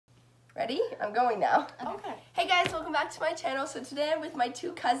Ready? I'm going now. Okay. Hey guys, welcome back to my channel. So today I'm with my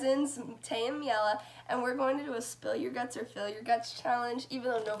two cousins, Tay and Miella, and we're going to do a spill your guts or fill your guts challenge,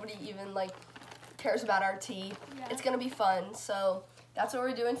 even though nobody even cares about our tea. Yeah. It's gonna be fun, so that's what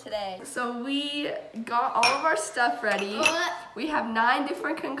we're doing today. So we got all of our stuff ready. We have 9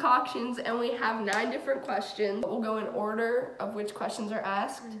 different concoctions and we have 9 different questions. We'll go in order of which questions are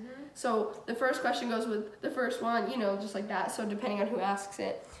asked. So the first question goes with the first one, you know, just like that. So depending on who asks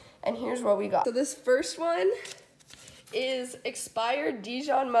it. And here's what we got. So this first one is expired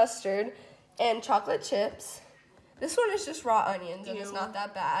Dijon mustard and chocolate chips. This one is just raw onions and it's not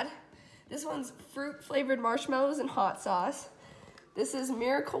that bad. This one's fruit flavored marshmallows and hot sauce. This is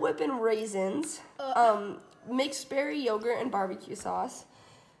Miracle Whip and raisins, mixed berry yogurt and barbecue sauce.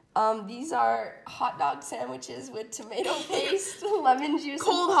 These are hot dog sandwiches with tomato paste, lemon juice,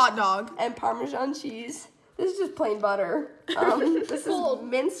 cold hot dog, and Parmesan cheese. This is just plain butter. This is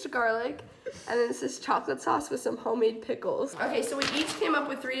minced garlic, and then this is chocolate sauce with some homemade pickles. Okay, so we each came up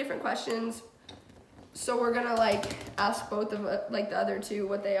with 3 different questions. So we're gonna ask both of the other 2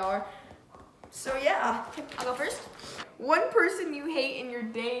 what they are. So yeah, I'll go first. One person you hate in your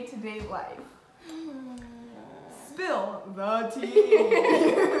day-to-day life. Spill the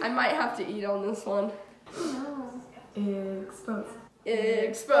tea. I might have to eat on this one. Expose.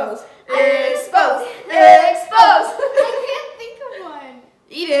 Expose. Expose. Expose. I can't think of one.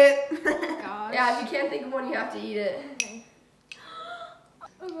 Eat it. Gosh. Yeah, if you can't think of one, you have to eat it. Okay.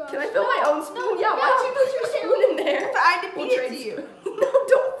 Oh, Can I fill my own spoon? Yeah, why'd you put your spoon in there? I had to feed it to you. No,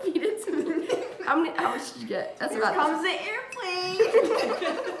 don't feed it to me. How much did you get? That's Here about comes the airplane.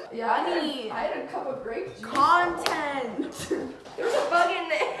 Yeah, I had a cup of grape juice. Content. There's a bug in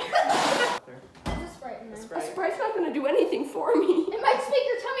there. There's a Sprite in there. A Sprite's not gonna do anything for me. It might just make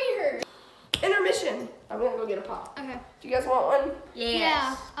your tummy hurt. Intermission. I'm gonna go get a pop. Okay. Do you guys want one? Yes.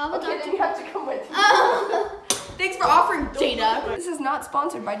 Yeah. I'll have a Okay, then you have to come with me. Thanks for offering, Jayda. This is not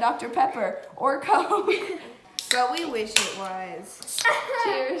sponsored by Dr. Pepper or Coke. But we wish it was.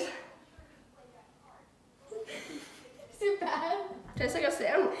 Cheers. Is it bad? Tastes like a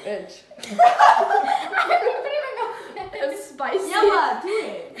sandwich. I'm putting my mouth in it. It's spicy. Yella, do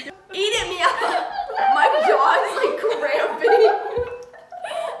it. Eat it, Mia. My jaw is cramping.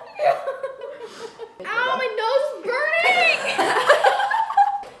 Ow, my nose is burning!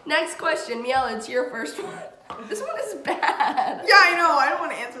 Next question, Miella, it's your first one. This one is bad. Yeah, I know. I don't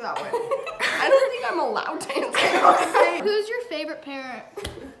want to answer that one. I don't think I'm allowed to answer. Who's your favorite parent?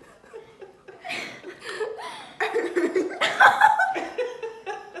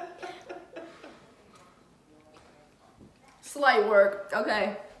 Slight work.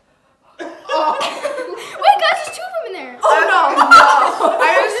 Okay. Oh. Wait, guys, there's 2 of them in there. Oh no! I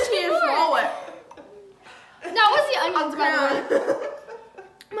just need to swallow it. That was the onions, by the way.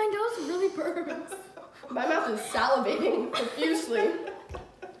 My nose really burns. My mouth is salivating profusely.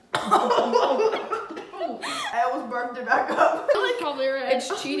 I almost burped it back up. You're probably right.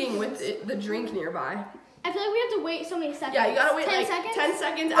 It's cheating with the drink nearby. I feel like we have to wait so many seconds. Yeah, you gotta wait 10 seconds? 10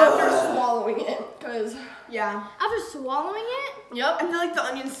 seconds after swallowing it. Cause Yeah. After swallowing it? yep. I feel like the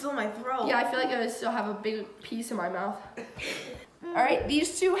onion's still in my throat. Yeah, I feel like I still have a big piece in my mouth. All right,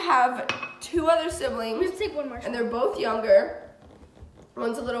 these 2 have 2 other We siblings, have to take one more. and they're both younger.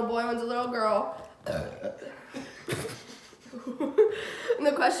 One's a little boy, one's a little girl. And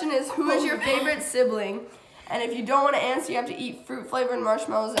the question is, who is your favorite sibling? And if you don't want to answer, you have to eat fruit-flavored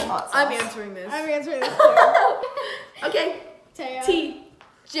marshmallows and hot sauce. I'm answering this. I'm answering this too. Okay. Taya. T.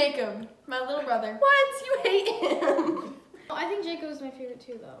 Jacob, my little brother. What? You hate him. I think Jacob is my favorite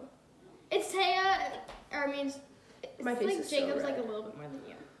too, though. It's Taya, or I mean, My face is so Jacob's red. a little bit more than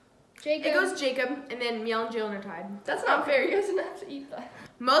you. Jacob. It goes Jacob, and then Miel and Jalen are tied. That's not fair. You guys didn't have to eat that.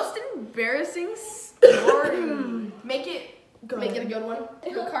 Most embarrassing story. Make it good. Make it a good one. The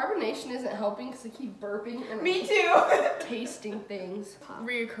carbonation isn't helping because I keep burping and Me too. tasting things.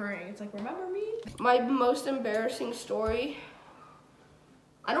 Reoccurring. It's like, remember me? My most embarrassing story.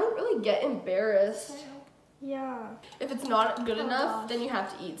 I don't really get embarrassed. Yeah. If it's not good Oh, enough, gosh. then you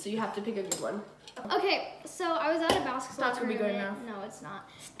have to eat. So you have to pick a good one. Okay, so I was at a basketball not gonna be good tournament. enough. No, it's not.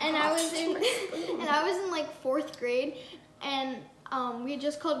 And I was in, and I was in 4th grade, and we had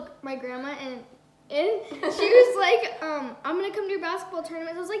just called my grandma and she was like, I'm gonna come to your basketball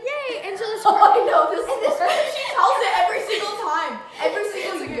tournament. I was like, yay! And so this Oh, I know this. And this she tells it every single time. Every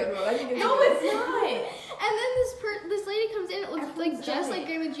single It's a good one. I think it's No, a good it's not. And then this lady comes in. It looks just like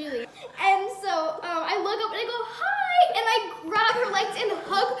Grandma Julie. And so I look up and I go, hi! And I grab her legs and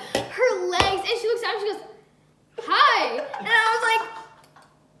hug her legs. And she looks down and she goes, hi! And I was like,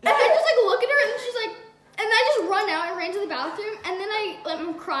 and I just look at her and she's like, and I I just run out and ran to the bathroom, and then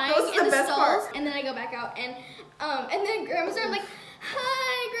I'm crying in the stalls, and then I go back out, and then Grandma's there, I'm like,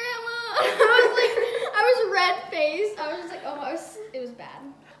 hi, Grandma. I was red-faced. I was just like, it was bad.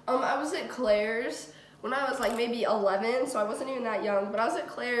 I was at Claire's when I was like maybe 11, so I wasn't even that young, but I was at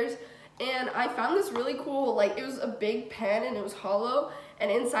Claire's, and I found this really cool, like, it was a big pen, and it was hollow, and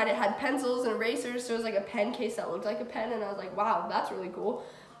inside it had pencils and erasers, so it was like a pen case that looked like a pen, and I was like, wow, that's really cool.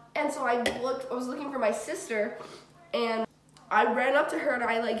 And so I was looking for my sister, and I ran up to her, and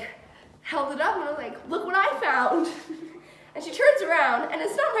I like held it up, and I was like, look what I found. And she turns around, and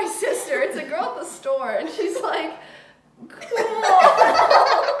it's not my sister, it's a girl at the store, and she's like, cool.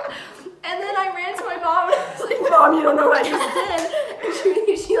 And then I ran to my mom, and I was like, Mom, you don't know what I just did.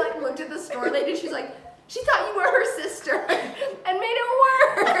 And she like looked at the store lady, and she's like, she thought you were her sister, and made it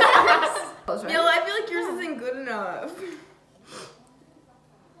worse. Miella, I feel like yours isn't good enough.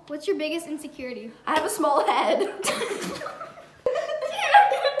 What's your biggest insecurity? I have a small head. I'm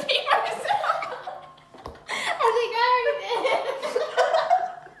gonna pee myself. I think I already did.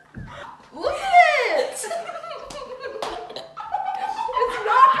 Look at it! It's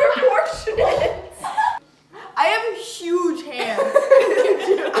not proportionate. I have huge hands.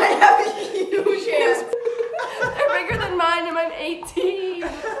 I have huge hands. They're bigger than mine, and I'm 18.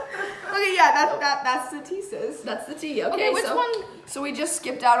 Okay, yeah, that's the T, sis. That's the T. Okay, which one? So we just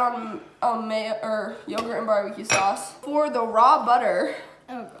skipped out on yogurt and barbecue sauce. For the raw butter,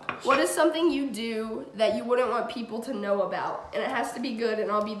 Oh gosh. what is something you do that you wouldn't want people to know about? And it has to be good, and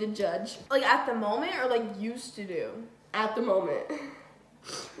I'll be the judge. Like at the moment, or like used to do? At the moment.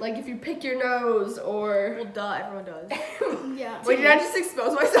 Like if you pick your nose, or... Well, duh, everyone does. Yeah. Wait, did I just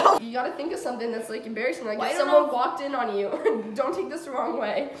expose myself? You gotta think of something that's like embarrassing. Like Well, if I don't someone know. walked in on you, don't take this the wrong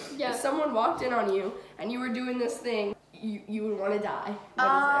way. Yeah. If someone walked in on you and you were doing this thing, you would want to die.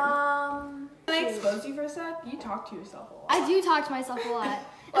 What Can I expose you for a sec? You talk to yourself a lot. I do talk to myself a lot.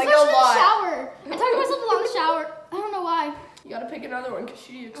 Like Especially a lot. in the shower. I talk to myself a lot in the shower. I don't know why. You gotta pick another one because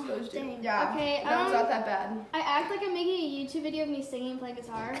she exposed you. Dang. Yeah. Okay. That was not that bad. I act like I'm making a YouTube video of me singing and playing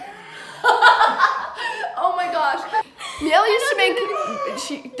guitar. Oh my gosh. Miella used to make,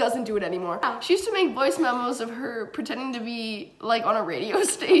 she doesn't do it anymore. She used to make voice memos of her pretending to be like on a radio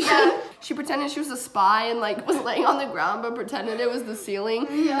station. She pretended she was a spy and like was laying on the ground but pretended it was the ceiling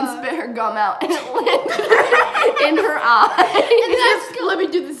and spit her gum out and it landed in her eye. And then I just go, Let me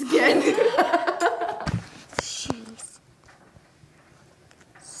do this again. She's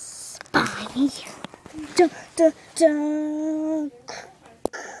spiny. Dun, dun, dun.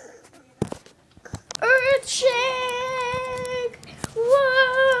 Earthshake!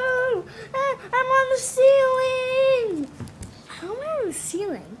 Whoa! I'm on the ceiling! How am I on the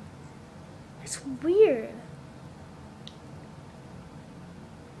ceiling? That's weird.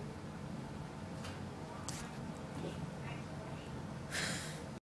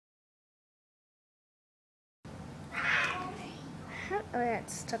 Oh yeah,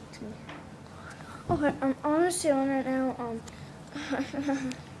 it's stuck to me. Okay, I'm on the ceiling right now.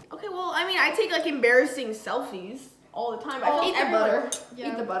 Okay, well, I mean, I take like embarrassing selfies all the time. I feel Eat the everyone- butter.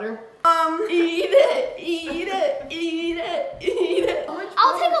 Yeah. Eat the butter. Eat it, eat it, eat it, eat it.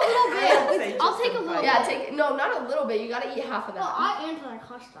 I'll take a little bit. I'll take a little Yeah, bit. no, not a little bit. You gotta eat half of Well, that. I am for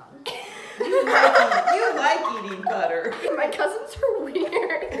custard. You like eating butter. My cousins are weird.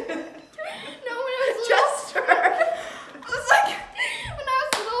 No, when I was little, Chester. I was like, when I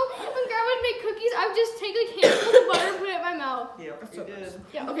was little, when Grandma would make cookies, I would just take like handfuls of butter and put it in my mouth. yeah, you did.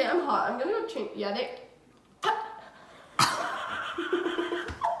 Yeah. Okay, I'm hot. I'm gonna go change. Yeah, they.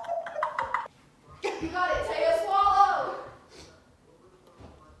 You got it. Take a swallow.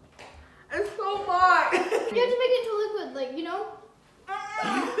 It's so hot. You have to make it into liquid, like, you know?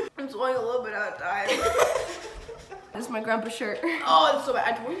 I'm swallowing a little bit at a time. This is my grandpa's shirt. Oh, it's so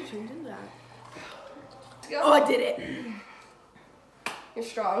bad. I told you to do that. Oh, I did it. You're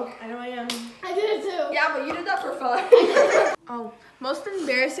strong. I know I am. I did it too. Yeah, but you did that for fun. Oh, most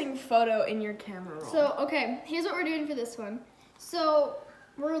embarrassing photo in your camera roll. So, okay, here's what we're doing for this one. So,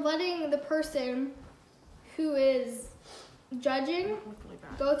 we're letting the person who is judging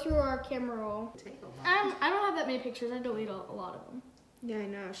go through our camera roll. I don't have that many pictures. I delete a lot of them. Yeah, I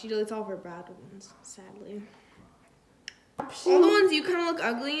know. She deletes all of her bad ones, sadly. All the ones you kind of look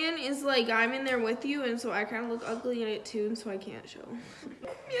ugly in is like I'm in there with you, and so I kind of look ugly in it too, and so I can't show.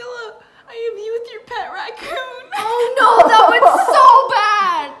 Miella, I am you with your pet raccoon. Oh no, that was so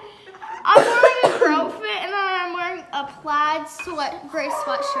bad! I'm wearing a girl fit and then I'm wearing a plaid gray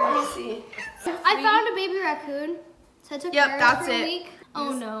sweatshirt. Let me see. I found a baby raccoon, so I took Yep, care of that's it for a it. week.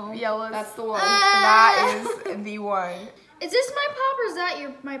 Oh no. Miella, That's the one. that is the one. Is this my pop or is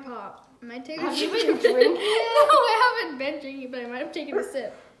that my pop? I might take Have a you sip. been drinking? No, I haven't been drinking, but I might have taken a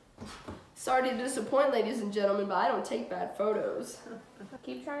sip. Sorry to disappoint, ladies and gentlemen, but I don't take bad photos.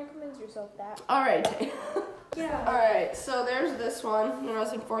 Keep trying to convince yourself that. All right, Tay. Yeah. All right, so there's this one. When I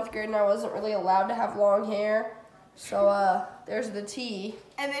was in 4th grade and I wasn't really allowed to have long hair. So, there's the T.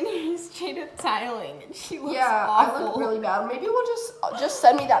 And then here's Jayda tiling, and she looks Yeah, awful. I look really bad. Maybe we'll just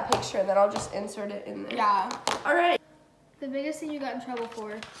send me that picture and then I'll just insert it in there. Yeah. All right. The biggest thing you got in trouble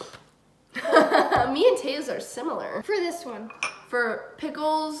for? Me and Taya's are similar. For this one. For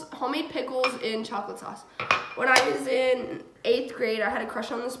pickles, homemade pickles in chocolate sauce. When I was in 8th grade, I had a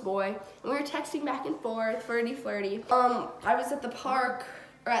crush on this boy, and we were texting back and forth, flirty. I was at the park,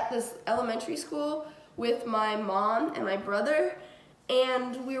 or at this elementary school, with my mom and my brother,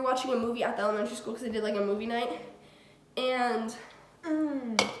 and we were watching a movie at the elementary school because they did like a movie night, and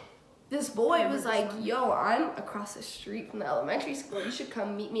this boy was like, yo, I'm across the street from the elementary school. You should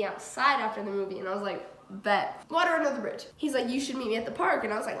come meet me outside after the movie. And I was like, bet. Water under the bridge. He's like, you should meet me at the park.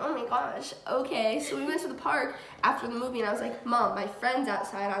 And I was like, oh my gosh, okay. So we went to the park after the movie and I was like, Mom, my friend's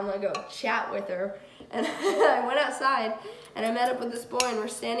outside. I'm gonna go chat with her. And I went outside and I met up with this boy and we're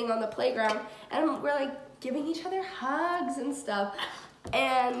standing on the playground and we're like giving each other hugs and stuff.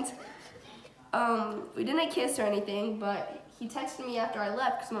 And we didn't kiss or anything, but he texted me after I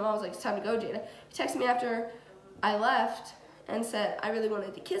left because my mom was like, it's time to go, Jayda. He texted me after I left and said, I really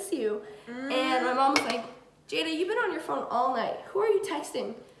wanted to kiss you. And my mom was like, Jayda, you've been on your phone all night. Who are you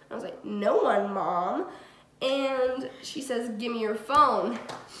texting? I was like, no one, Mom. And she says, give me your phone.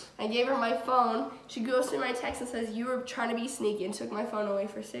 I gave her my phone. She goes through my text and says, you were trying to be sneaky and took my phone away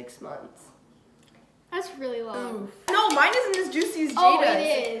for 6 months. That's really long. No, mine isn't as juicy as Jayda's. Oh, it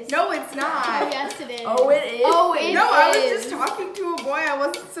is. No, it's not. Oh, yes, it is. Oh, it is? Oh, it No, I was is. just talking to a boy I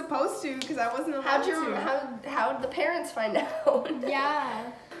wasn't supposed to because I wasn't allowed to. How'd the parents find out? Yeah.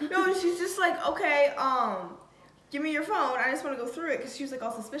 No, she's just like, okay, give me your phone. I just want to go through it because she was like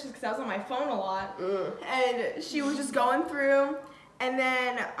all suspicious because I was on my phone a lot. And she was just going through, and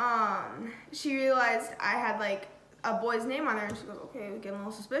then she realized I had like a boy's name on there, and she goes, okay, we're getting a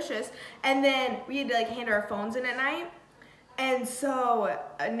little suspicious. And then we had to like hand our phones in at night, and so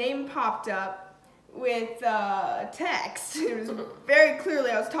a name popped up with text. It was very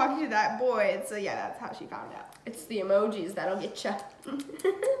clearly I was talking to that boy, and so yeah, that's how she found out. It's the emojis that'll get you.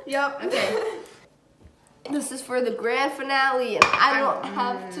 Yep. Okay. This is for the grand finale, and I don't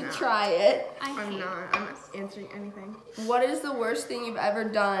have to try it. I'm not answering anything. What is the worst thing you've ever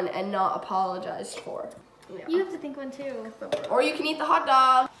done and not apologized for? Yeah. You have to think one too. Or you can eat the hot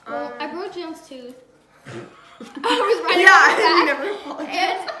dog. Well, I broke Jones' tooth. I was riding Yeah, on you his never back, apologized.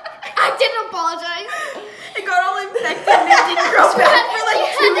 and I didn't apologize. It got all infected and it didn't grow back for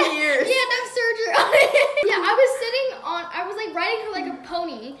like 2 years. He had to have surgery on it. Yeah, I was sitting on, I was like riding her like a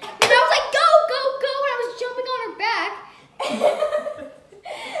pony. And I was like, go, go, go. And I was jumping on her back.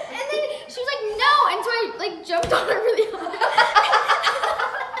 And then she was like, no. And so I like jumped on her really hard.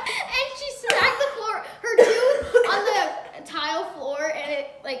 And she smacked the floor, her tooth on the tile floor. And it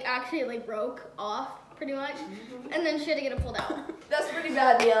like actually like broke off pretty much. And then she had to get it pulled out. That's pretty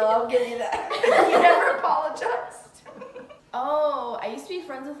bad, Miella. I'll give you that. You never apologized. Oh, I used to be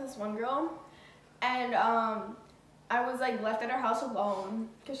friends with this one girl, and I was like left at her house alone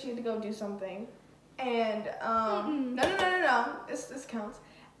because she had to go do something. And no, this counts.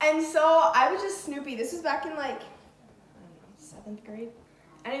 And so I was just Snoopy. This was back in like, I don't know, 7th grade.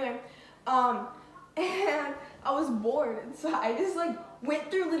 Anyway, and I was bored, and so I just like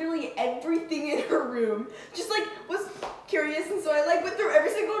went through literally everything in her room. Just like was curious, and so I like went through every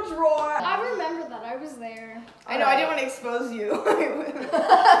single drawer. I remember that. I was there. I know, I didn't want to expose you.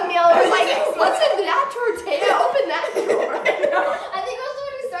 Miella was like, what's in that drawer, Tay? Open that drawer. I think I was the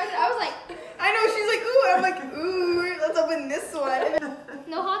one who started. I was like, I know, she's like, ooh, I'm like, ooh, let's open this one.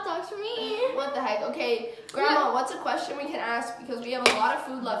 no hot dogs for me. What the heck? Okay, Grandma, what's a question we can ask because we have a lot of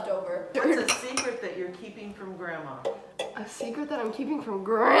food left over? What's a secret that you're keeping from Grandma? A secret that I'm keeping from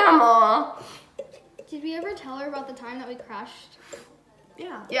Grandma? Did we ever tell her about the time that we crashed?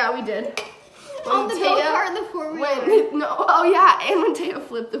 Yeah. Yeah, we did. On the Taya- go-kart and the four-wheeler. Oh yeah, and when Taya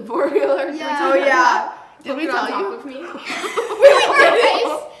flipped the four-wheeler. Yeah. Oh yeah. Did we tell you? With me? Face.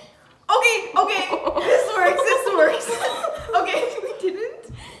 Okay, this works. Okay, we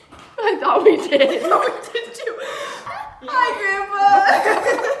didn't? I thought we did. No, we did too. Hi, Grandpa.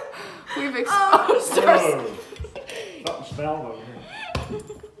 We've exposed ourselves. Something spelled over here.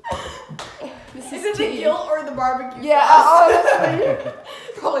 This Is it the tea. guilt or the barbecue? Yeah, honestly.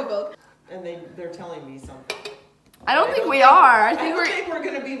 Probably both. And they're telling me something. I don't think we are. I I think don't think we're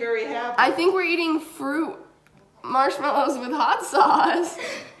gonna be very happy. I think we're eating fruit marshmallows with hot sauce.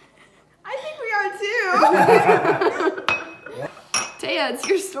 I think we are too. Taya, it's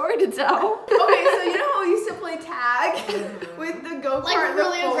your story to tell. Okay, so you know how we used to play tag with the go-kart? Like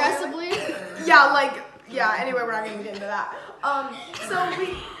really aggressively. Yeah, yeah, anyway, we're not gonna get into that. So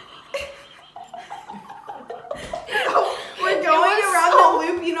we're going around the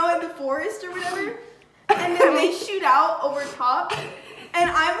loop, you know, in the forest or whatever, and then they shoot out over top, and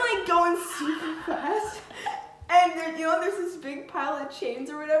I'm like going super fast, and there, you know, there's this big pile of chains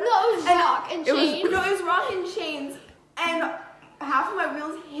or whatever. No, it was rock and chains. No, it was rock and chains, and half of my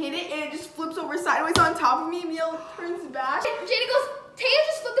wheels hit it, and it just flips over sideways on top of me. Miella turns back. Jayda goes, Taya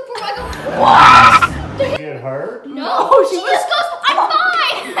just flipped the forward. I go, What? Did it hurt? no, she just goes, I'm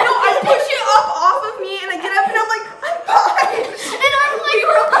fine. No, I push it up off of me, and I get up, and I'm like, I'm fine. And I'm like, we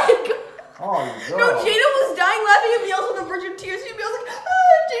were like, Oh, no, God. Jayda was dying laughing, and Miella's on the verge of tears. And Miella's like, ah,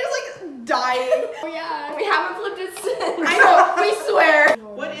 Jada's like dying. oh yeah. We haven't flipped it since. I know, we swear.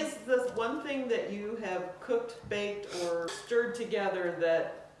 What is the one thing that you have cooked, baked, or stirred together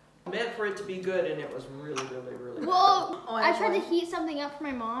that meant for it to be good and it was really, really, really Well, Oh, I tried to boy. heat something up for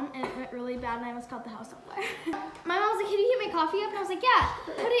my mom, and it went really bad, and I almost caught the house on fire. My mom was like, can you heat my coffee up? And I was like, yeah.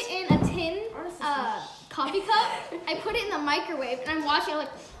 Put it in a tin coffee cup. I put it in the microwave, and I'm watching. I'm like,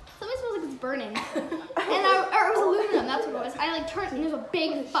 something smells like it's burning. And or it was aluminum. That's what it was. I like turned, and there's a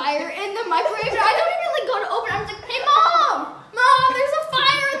big fire in the microwave, and I don't even like go to open it. I'm just like, hey mom, there's a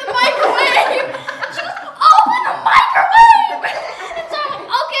fire in the microwave. She goes, open the microwave. And so I'm like,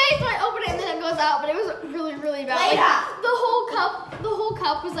 okay. So I open it, and then it goes out, but it was really, really bad. Like, the whole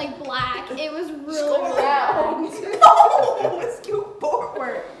cup was like black. It was really, really bad. No, let's go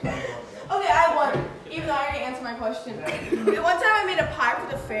forward. Okay, I won. Even though I already answered my question. One time I made a pie for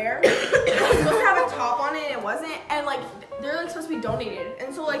the fair. It was supposed to have a top on it, and it wasn't. And like, they're like supposed to be donated.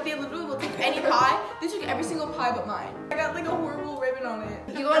 And so like, they literally will take any pie. They took every single pie but mine. I got like a horrible ribbon on it.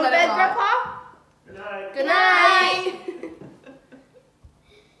 You going to bed, Grandpa? Good night. Good night.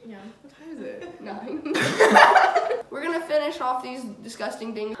 Yeah. What time is it? 9. We're gonna finish off these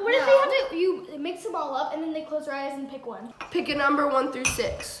disgusting things. What if they have to, you mix them all up, and then they close their eyes and pick one? Pick a number 1 through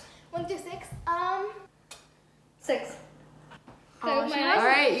 6. 1 through 6? 6. So my eyes All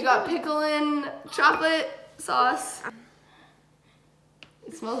right, you got pickle and chocolate sauce.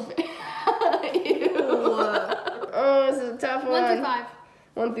 It smells bad. Ew. Oh, this is a tough one. 1 through 5.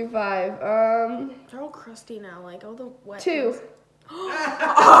 1 through 5. They're all crusty now, like all the wet. 2.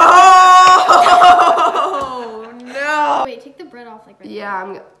 Oh no! Wait, take the bread off like right Yeah,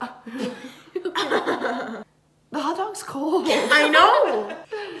 I'm gonna. The hot dog's cold. I know.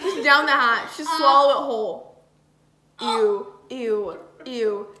 Just down the hatch. Just swallow it whole. Ew, ew,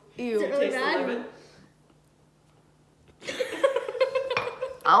 ew, ew. Is it really taste the bad? lemon.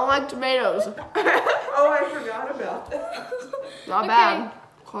 I don't like tomatoes. Oh, I forgot about that. Not Okay. bad.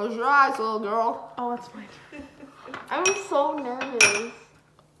 Close your eyes, little girl. Oh, it's fine. I'm so nervous.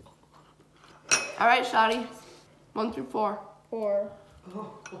 All right, Shotty. 1 through 4. 4.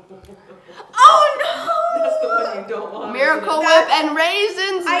 Oh That's the one you don't want. Miracle isn't it? Whip and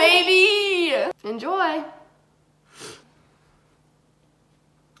raisins, baby. Enjoy.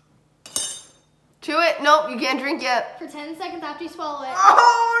 Chew it. Nope, you can't drink yet. For 10 seconds after you swallow it.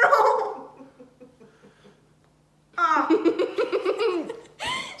 Oh no! Ah,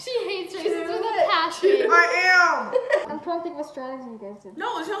 She hates raisins with a passion. I am. I'm trying to think what strategy you guys did.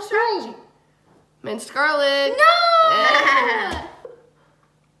 No, there's no strategy. Mint scarlet. No!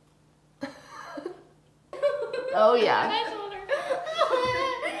 Oh yeah. My shoulder.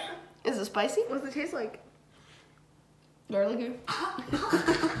 Is it spicy? What's it taste like? Garlicky.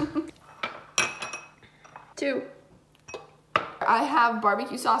 2. I have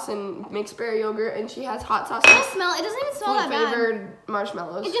barbecue sauce and mixed berry yogurt, and she has hot sauce I and smell it. It doesn't even smell fruit that bad. flavored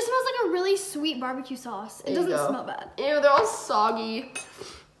marshmallows. It just smells like a really sweet barbecue sauce. It There you doesn't go. smell bad. Ew, they're all soggy.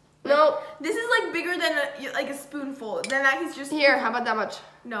 Nope. This is like bigger than like a spoonful. Then that is just Here, how about that much?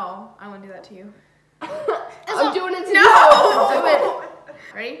 No, I wouldn't do that to you. I'm doing it to No! you. Do it.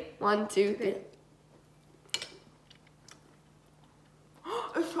 Ready? 1, 2, 3.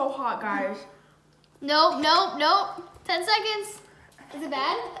 It's so hot, guys. Nope. 10 seconds. Is it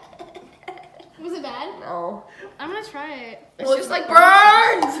bad? Was it bad? No. I'm gonna try it. It's just like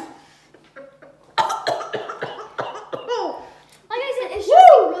burns. Like I said, it's just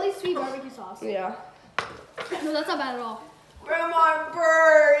a really sweet barbecue sauce. Yeah. No, that's not bad at all. Grandma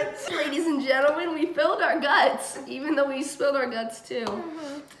birds. Ladies and gentlemen, we filled our guts, even though we spilled our guts too.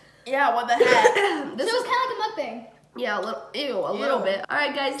 Yeah, what the heck? So it was kind of like a mukbang. Yeah, a little bit. All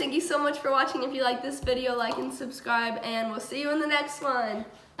right, guys, thank you so much for watching. If you like this video, like and subscribe, and we'll see you in the next one.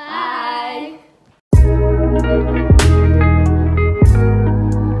 Bye. Bye.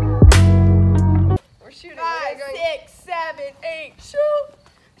 5, 6, 7, 8. Shoot!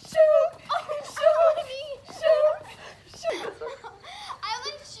 Shoot! Shoot! Shoot! I have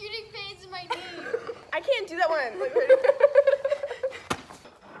like shooting pains in my knee. I can't do that one.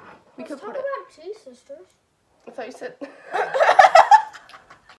 We could put it. About tea, sisters. I thought you said.